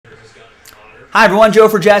Hi everyone, Joe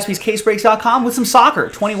for JaspysCaseBreaks.com with some soccer.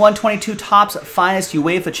 21-22 Topps Finest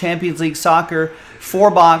UEFA Champions League Soccer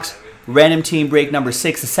 4-box random team break number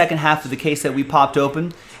 6, the second half of the case that we popped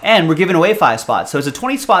open. And we're giving away 5 spots. So it's a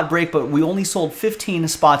 20-spot break, but we only sold 15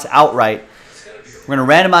 spots outright. We're going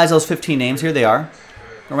to randomize those 15 names. Here they are.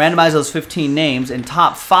 We're going to randomize those 15 names, and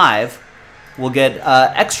top 5 will get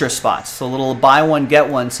extra spots. So a little buy one, get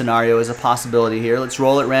one scenario is a possibility here. Let's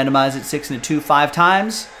roll it, randomize it, 6 into 2, 5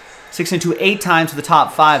 times. 6 into 8 times for the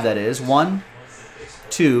top 5, that is. 1,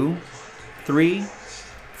 2, 3,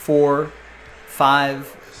 4,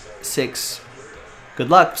 5, 6. Good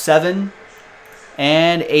luck. 7,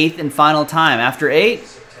 and 8th and final time. After 8,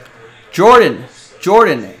 Jordan,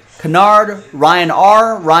 Kennard, Ryan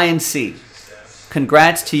R, Ryan C.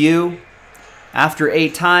 Congrats to you. After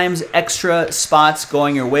 8 times, extra spots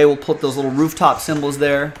going your way. We'll put those little rooftop symbols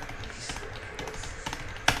there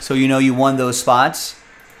so you know you won those spots.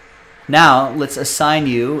 Now, let's assign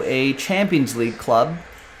you a Champions League club.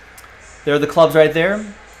 There are the clubs right there.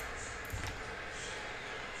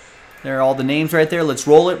 There are all the names right there. Let's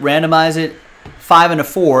roll it, randomize it. 5 and a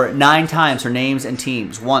 4, 9 times for names and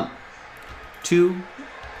teams. 1, 2,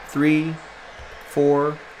 3,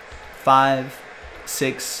 4, 5,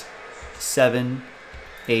 6, 7,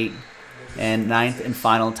 8, and 9th and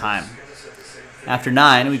final time. After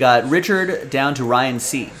 9, we got Richard down to Ryan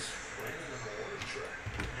C.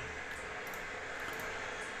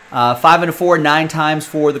 5 and a 4, 9 times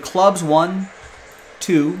for the clubs. 1,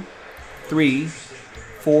 2, 3,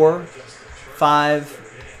 4,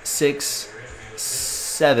 5, 6,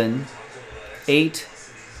 7, 8,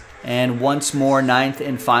 and once more 9th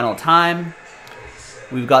and final time.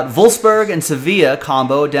 We've got Wolfsburg and Sevilla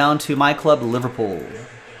combo down to my club, Liverpool.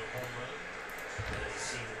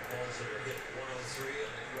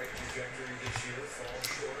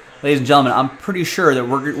 Ladies and gentlemen, I'm pretty sure that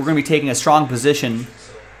we're going to be taking a strong position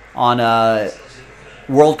on a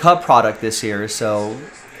World Cup product this year. So,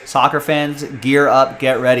 soccer fans, gear up,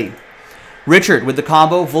 get ready. Richard with the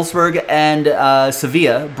combo, Wolfsburg and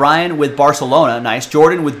Sevilla. Brian with Barcelona, nice.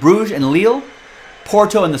 Jordan with Bruges and Lille.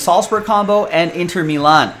 Porto and the Salzburg combo, and Inter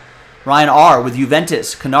Milan. Ryan R with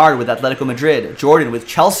Juventus. Kennard with Atletico Madrid. Jordan with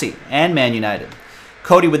Chelsea and Man United.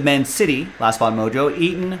 Cody with Man City, last spot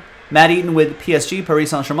mojo. Matt Eaton with PSG, Paris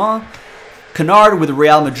Saint-Germain. Kennard with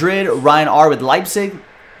Real Madrid. Ryan R with Leipzig.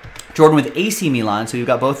 Jordan with AC Milan, so you've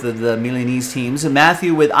got both of the Milanese teams.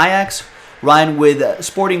 Matthew with Ajax. Ryan with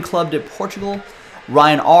Sporting Club de Portugal.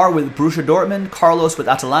 Ryan R with Borussia Dortmund. Carlos with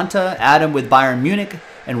Atalanta. Adam with Bayern Munich.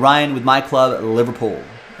 And Ryan with my club, Liverpool,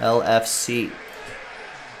 LFC.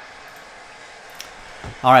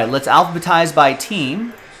 All right, let's alphabetize by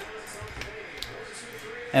team.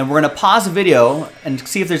 And we're going to pause the video and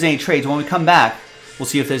see if there's any trades. When we come back, we'll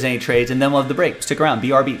see if there's any trades, and then we'll have the break. Stick around,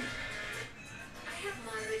 BRB.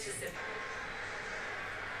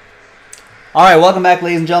 All right, welcome back,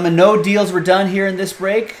 ladies and gentlemen. No deals were done here in this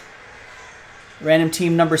break. Random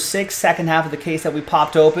team number 6, second half of the case that we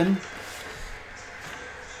popped open.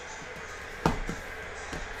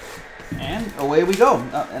 And away we go.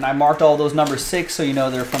 And I marked all those number 6 so you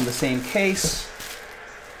know they're from the same case.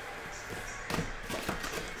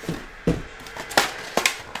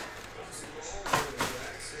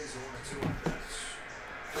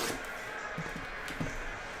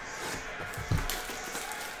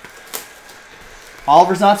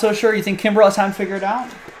 Oliver's not so sure. You think Kimbrel has time to figure it out?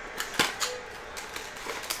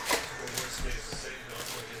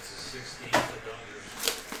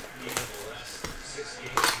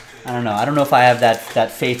 I don't know. I don't know if I have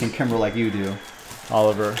that faith in Kimbrel like you do,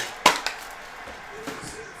 Oliver.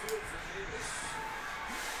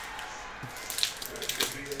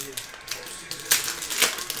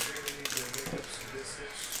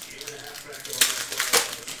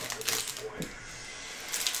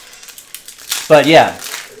 But yeah,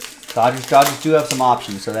 Dodgers do have some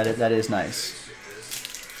options, so that is nice.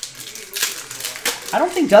 I don't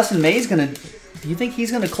think Dustin May's gonna. Do you think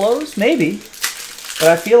he's gonna close? Maybe. But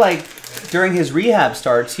I feel like during his rehab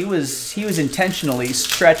starts, he was intentionally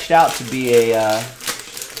stretched out to be a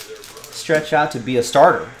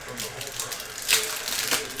starter.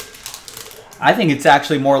 I think it's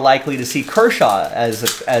actually more likely to see Kershaw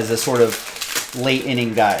as a sort of late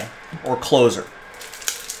inning guy or closer.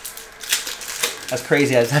 As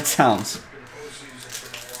crazy as that sounds,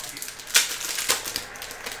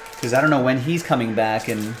 because I don't know when he's coming back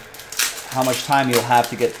and how much time you'll have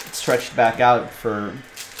to get stretched back out for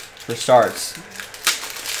starts.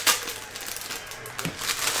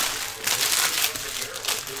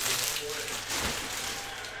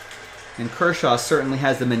 And Kershaw certainly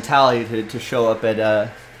has the mentality to show up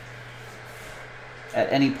at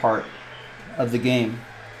any part of the game.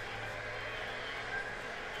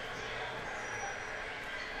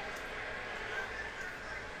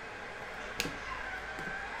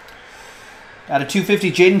 Out of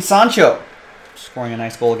 250, Jadon Sancho, scoring a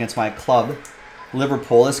nice goal against my club,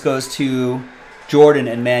 Liverpool. This goes to Jordan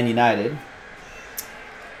and Man United.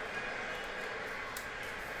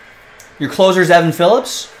 Your closer is Evan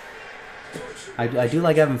Phillips. I do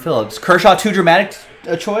like Evan Phillips. Kershaw, too dramatic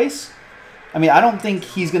a choice? I mean, I don't think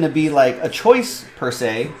he's going to be like a choice per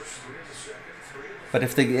se. But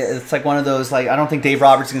if it's like one of those, like, I don't think Dave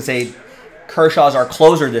Roberts is going to say Kershaw's our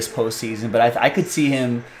closer this postseason. But I could see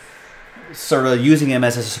him sort of using him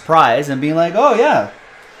as a surprise and being like, oh yeah,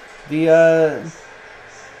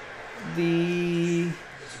 the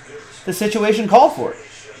situation called for it.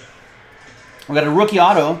 We got a rookie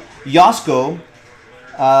auto, Josko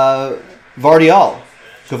Gvardiol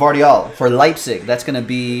for Leipzig. That's going to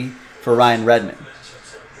be for Ryan Redmond.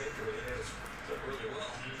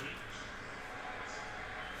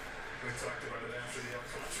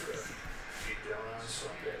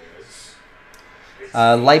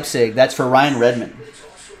 Leipzig, that's for Ryan Redmond.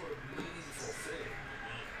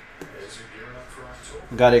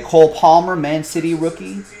 We got a Cole Palmer, Man City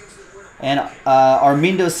rookie. And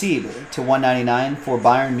Armindo Seed to 199 for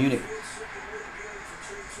Bayern Munich.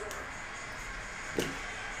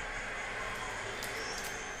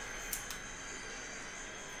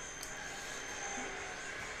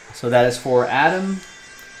 So that is for Adam.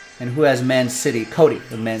 And who has Man City? Cody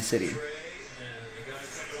of Man City.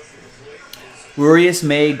 Urias,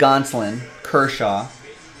 May, Gonsolin, Kershaw.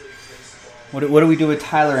 What do we do with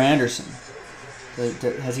Tyler Anderson?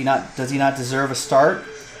 Does he not deserve a start?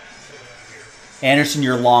 Anderson,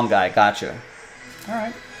 your long guy. Gotcha. All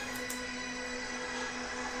right.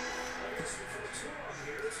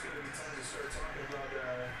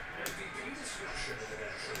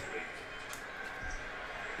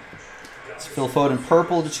 It's Phil Foden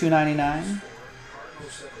purple to 299.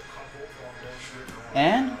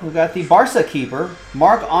 And we got the Barca keeper,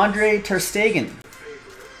 Marc-Andre ter Stegen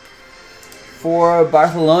for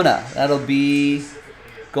Barcelona. That'll be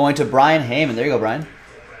going to Brian Heyman. There you go, Brian.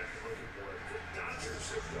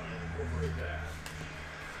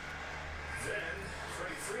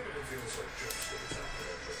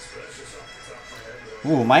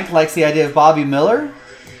 Ooh, Mike likes the idea of Bobby Miller.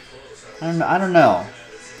 I don't know.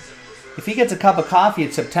 If he gets a cup of coffee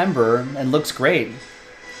in September and looks great,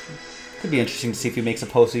 could be interesting to see if he makes a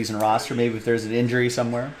postseason roster. Maybe if there's an injury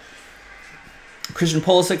somewhere. Christian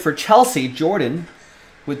Pulisic for Chelsea. Jordan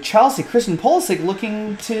with Chelsea. Christian Pulisic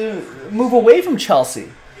looking to move away from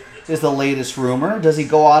Chelsea is the latest rumor. Does he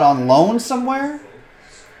go out on loan somewhere?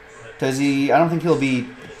 Does he? I don't think he'll be.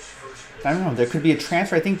 I don't know. There could be a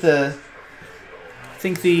transfer. I think the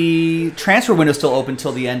transfer window is still open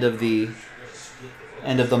till the end of the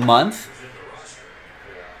month.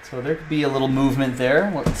 So there could be a little movement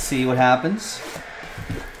there. Let's see what happens.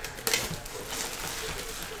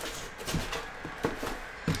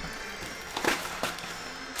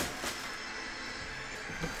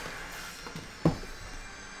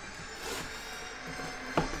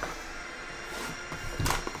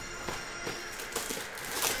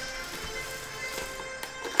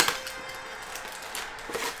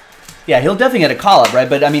 Yeah, he'll definitely get a call-up, right?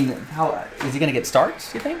 But, I mean, how is he going to get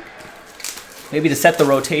starts, you think? Maybe to set the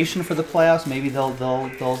rotation for the playoffs. Maybe they'll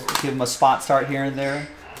give him a spot start here and there.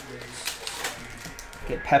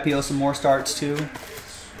 Get Pepio some more starts too.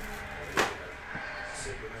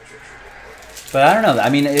 But I don't know. I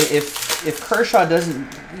mean, if Kershaw doesn't,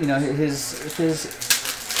 you know, if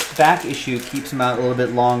his back issue keeps him out a little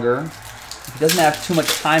bit longer, if he doesn't have too much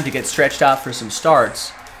time to get stretched out for some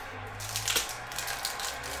starts,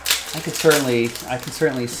 I can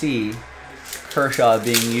certainly see Kershaw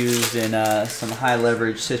being used in some high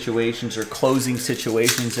leverage situations or closing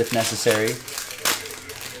situations if necessary.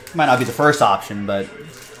 Might not be the first option, but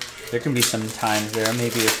there can be some times there.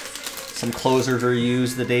 Maybe if some closers are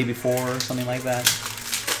used the day before or something like that.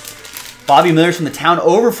 Bobby Miller's from the town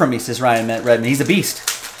over from me, says Ryan Redmond. He's a beast.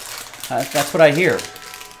 That's what I hear.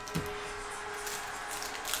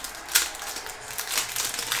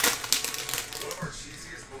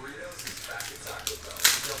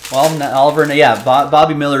 Well, Oliver, yeah,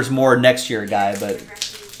 Bobby Miller's more next year guy, but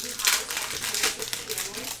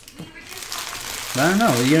I don't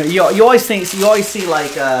know. You always see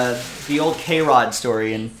like the old K-Rod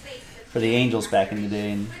story and for the Angels back in the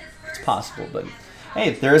day, and it's possible. But hey,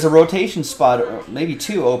 if there is a rotation spot, maybe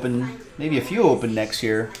two open, maybe a few open next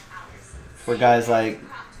year for guys like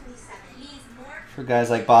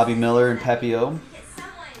Bobby Miller and Pepio.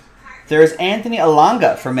 There's Anthony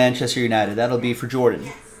Alanga for Manchester United. That'll be for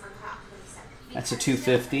Jordan. That's a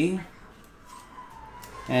 250.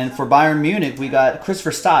 And for Bayern Munich, we got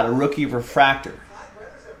Christopher Stott, a rookie refractor.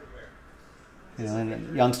 You know,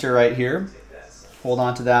 and a youngster right here. Hold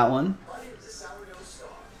on to that one.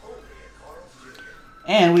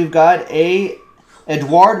 And we've got a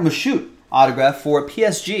Edouard Michoud autograph for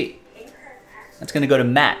PSG. That's going to go to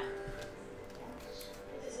Matt.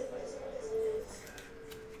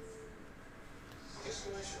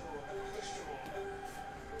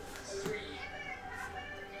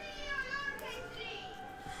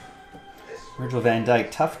 Virgil van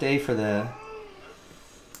Dijk, tough day for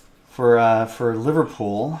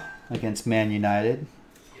Liverpool against Man United.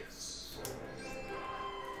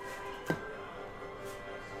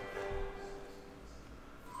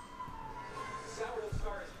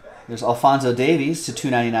 There's Alphonso Davies to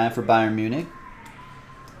 299 for Bayern Munich.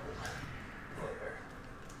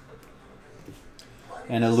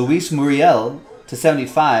 And a Luis Muriel to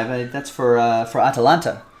 75. That's for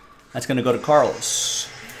Atalanta. That's going to go to Carlos.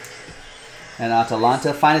 And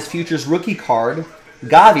Atalanta, Finest Futures rookie card.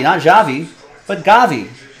 Gavi, not Xavi, but Gavi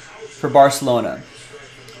for Barcelona.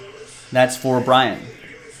 That's for Brian.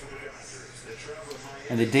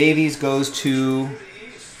 And the Davies goes to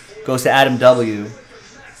Adam W.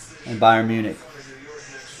 and Bayern Munich.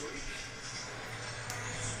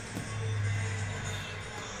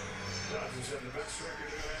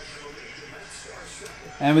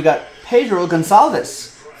 And we got Pedro Gonçalves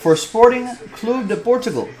for Sporting Clube de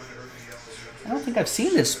Portugal. I don't think I've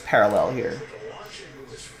seen this parallel here.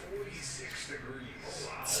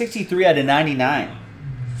 63 out of 99.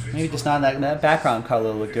 Maybe just not that background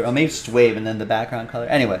color looked good. Or maybe it's just wave and then the background color.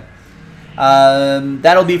 Anyway,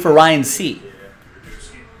 that'll be for Ryan C.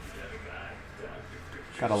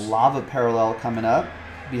 Got a lava parallel coming up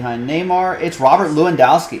behind Neymar. It's Robert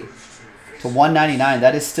Lewandowski to 199.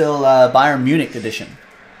 That is still Bayern Munich edition.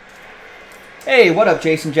 Hey, what up,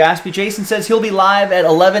 Jason Jaspy? Jason says he'll be live at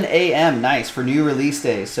 11 a.m. Nice, for new release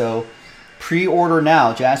day. So pre-order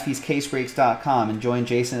now, jaspyscasebreaks.com, and join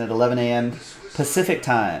Jason at 11 a.m. Pacific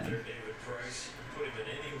time.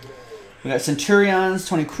 We got Centurions,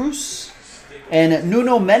 Tony Cruz, and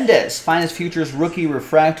Nuno Mendes, Finest Futures rookie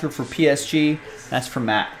refractor for PSG. That's for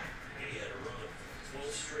Matt.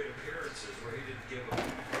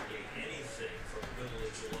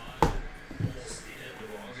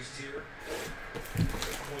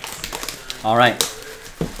 All right.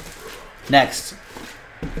 Next.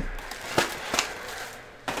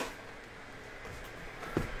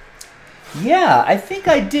 Yeah, I think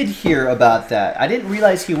I did hear about that. I didn't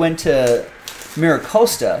realize he went to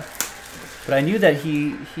Miracosta, but I knew that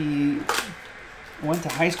he went to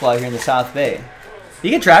high school out here in the South Bay. Did he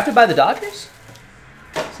get drafted by the Dodgers?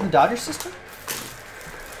 Is in the Dodgers system?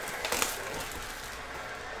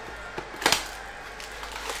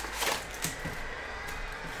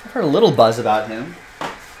 I've heard a little buzz about him.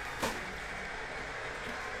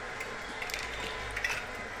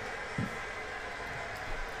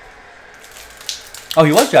 Oh,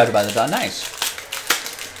 he was drafted by the Dodgers. Nice.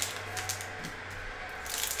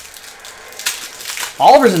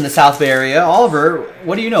 Oliver's in the South Bay area. Oliver,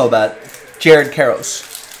 what do you know about Jared Karros?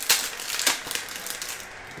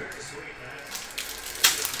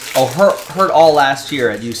 Oh, hurt all last year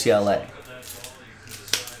at UCLA.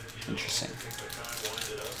 Interesting.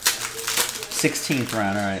 16th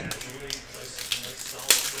round, all right.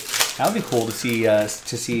 That would be cool to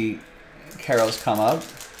see Karros come up.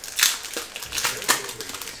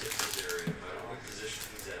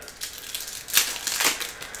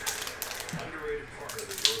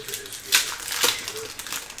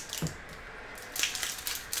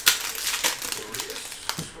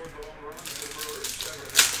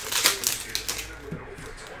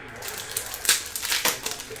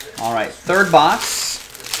 All right, third box.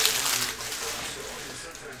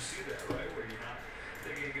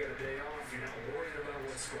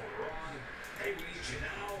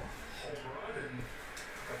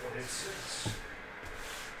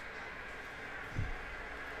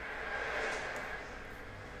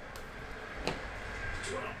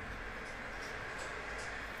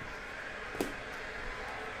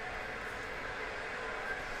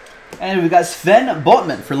 And we've got Sven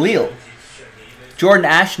Botman for Lille. Jordan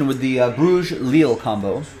Ashton with the Bruges-Lille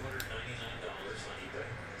combo.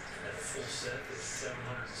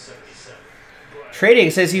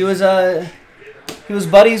 Trading says he was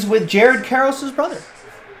buddies with Jared Karros' brother,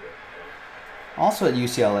 also at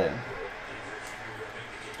UCLA.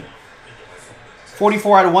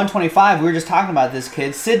 44 out of 125. We were just talking about this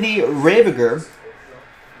kid, Sidney Rebiger.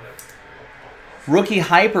 Rookie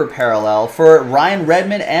hyper parallel for Ryan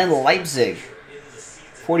Redmond and Leipzig.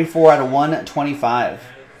 44 out of 125.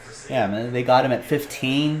 Yeah, man, they got him at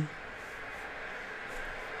 15.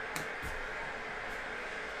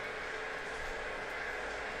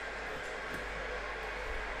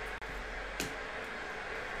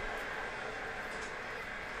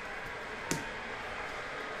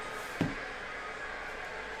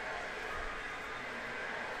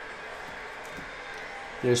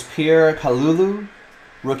 There's Pierre Kalulu,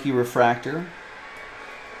 rookie refractor.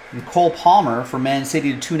 And Cole Palmer for Man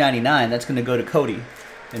City to 299. That's going to go to Cody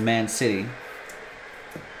in Man City.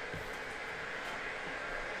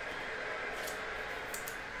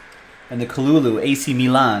 And the Kalulu, AC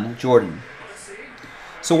Milan, Jordan.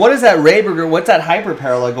 So what is that Rayburger, what's that hyper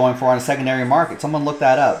parallel going for on a secondary market? Someone look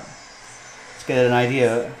that up. Let's get an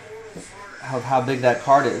idea of how big that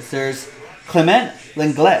card is. There's Clement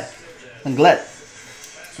Lenglet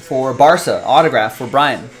for Barca, autograph for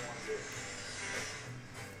Brian.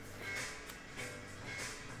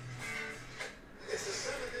 It's the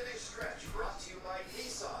 7th inning stretch brought to you by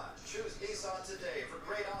Nissan. Choose Nissan today for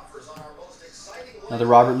great offers on our most exciting. Another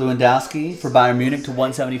Robert Lewandowski for Bayern Munich to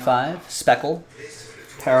 175. Speckle,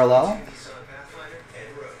 parallel.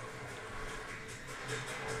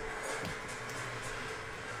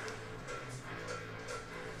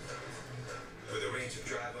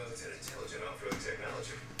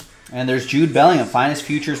 And there's Jude Bellingham, finest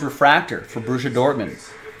futures refractor for Borussia Dortmund.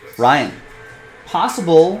 Ryan,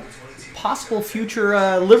 possible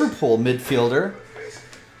future Liverpool midfielder.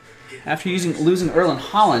 After losing Erling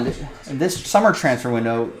Haaland in this summer transfer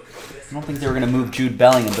window, I don't think they were going to move Jude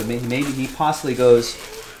Bellingham, but maybe he possibly goes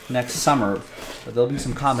next summer. But there'll be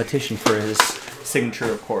some competition for his signature,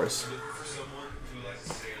 of course.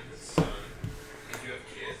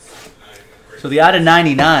 So the out of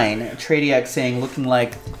 99, Tradiac saying looking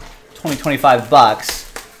like 25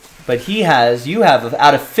 bucks, but you have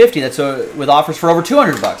out of 50 that's with offers for over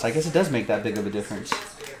 200 bucks. I guess it does make that big of a difference.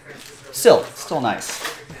 Still nice.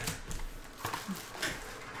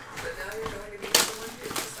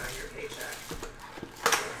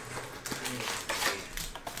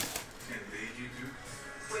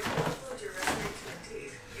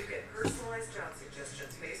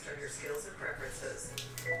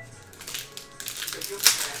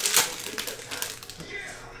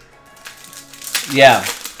 Yeah.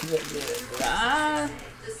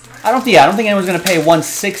 I don't think anyone's going to pay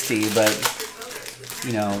 160, but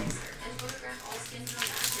you know,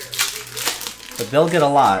 but they'll get a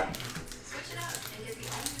lot.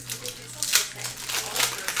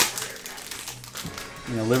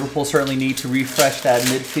 You know, Liverpool certainly need to refresh that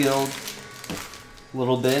midfield a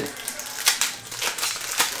little bit.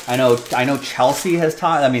 I know Chelsea has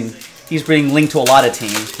taught. I mean, he's being linked to a lot of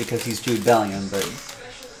teams because he's Jude Bellingham, but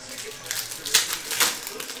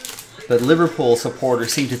Liverpool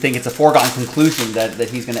supporters seem to think it's a foregone conclusion that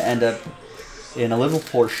he's going to end up in a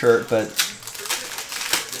Liverpool shirt, but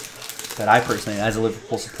I personally, as a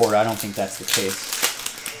Liverpool supporter, I don't think that's the case.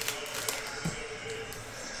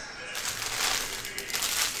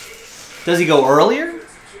 Does he go earlier?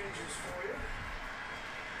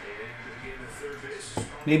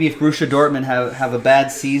 Maybe if Borussia Dortmund have a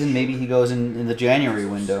bad season, maybe he goes in the January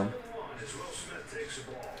window.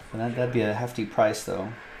 And that'd be a hefty price, though.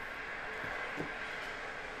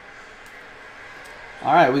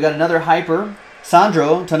 All right, we got another hyper.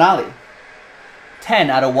 Sandro Tonali. 10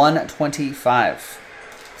 out of 125.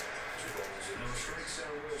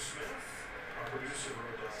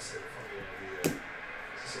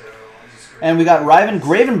 And we got Ryven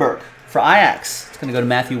Gravenberch for Ajax. It's going to go to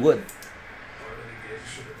Matthew Wood.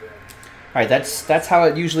 All right, that's how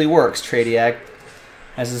it usually works, Tradiac.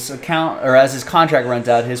 As his contract runs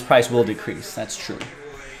out, his price will decrease. That's true.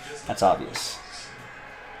 That's obvious.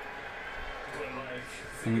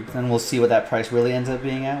 And then we'll see what that price really ends up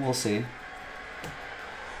being at. We'll see.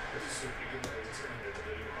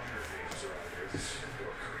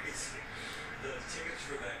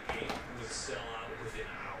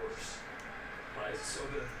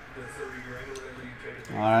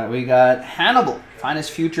 All right, we got Hannibal,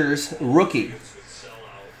 finest futures rookie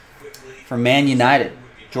for Man United,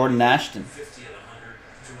 Jordan Ashton.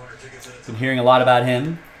 Been hearing a lot about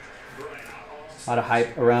him. A lot of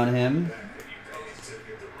hype around him.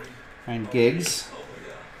 And Giggs.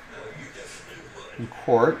 And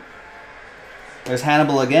Court. There's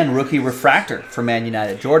Hannibal again, rookie refractor for Man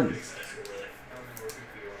United, Jordan.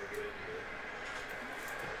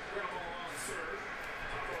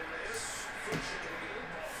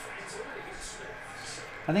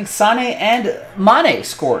 I think Sané and Mane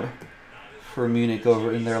scored for Munich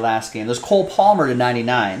over in their last game. There's Cole Palmer to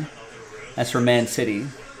 99. That's for Man City.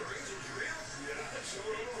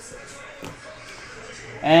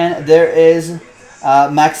 And there is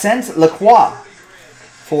Maxence Lacroix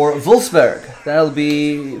for Wolfsburg. That'll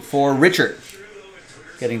be for Richard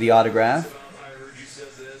getting the autograph.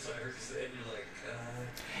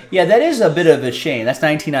 Yeah, that is a bit of a shame. That's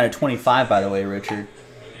 19 out of 25, by the way, Richard.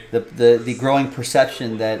 The growing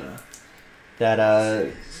perception that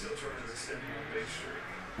Dortmund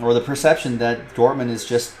is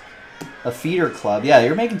just a feeder club. Yeah,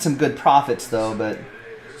 you're making some good profits though, but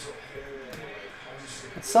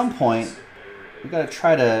at some point we got to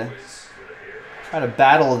try to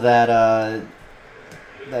battle that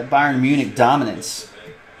Bayern Munich dominance.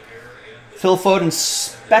 Phil Foden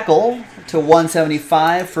Speckle to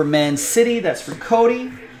 175 for Man City. That's for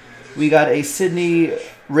Cody. We got a Sidney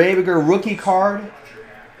Rebiger rookie card.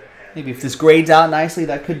 Maybe if this grades out nicely,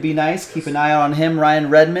 that could be nice. Keep an eye out on him. Ryan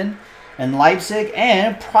Redmond and Leipzig.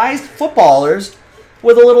 And prized footballers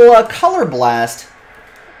with a little color blast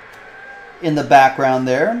in the background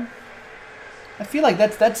there. I feel like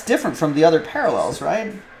that's different from the other parallels,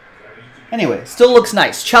 right? Anyway, still looks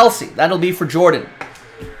nice. Chelsea. That'll be for Jordan.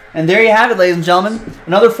 And there you have it, ladies and gentlemen.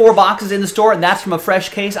 Another 4 boxes in the store, and that's from a fresh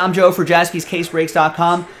case. I'm Joe for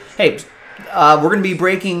JaspysCaseBreaks.com. Hey, we're going to be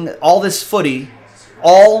breaking all this footy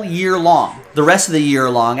all year long, the rest of the year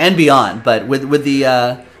long and beyond. But with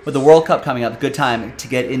the World Cup coming up, good time to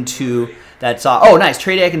get into that. Oh, nice.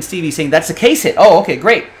 Trade Egg and Stevie saying that's a case hit. Oh, okay,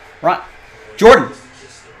 great. Right, Jordan.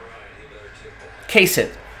 Case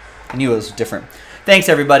hit. I knew it was different. Thanks,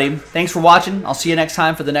 everybody. Thanks for watching. I'll see you next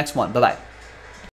time for the next one. Bye-bye.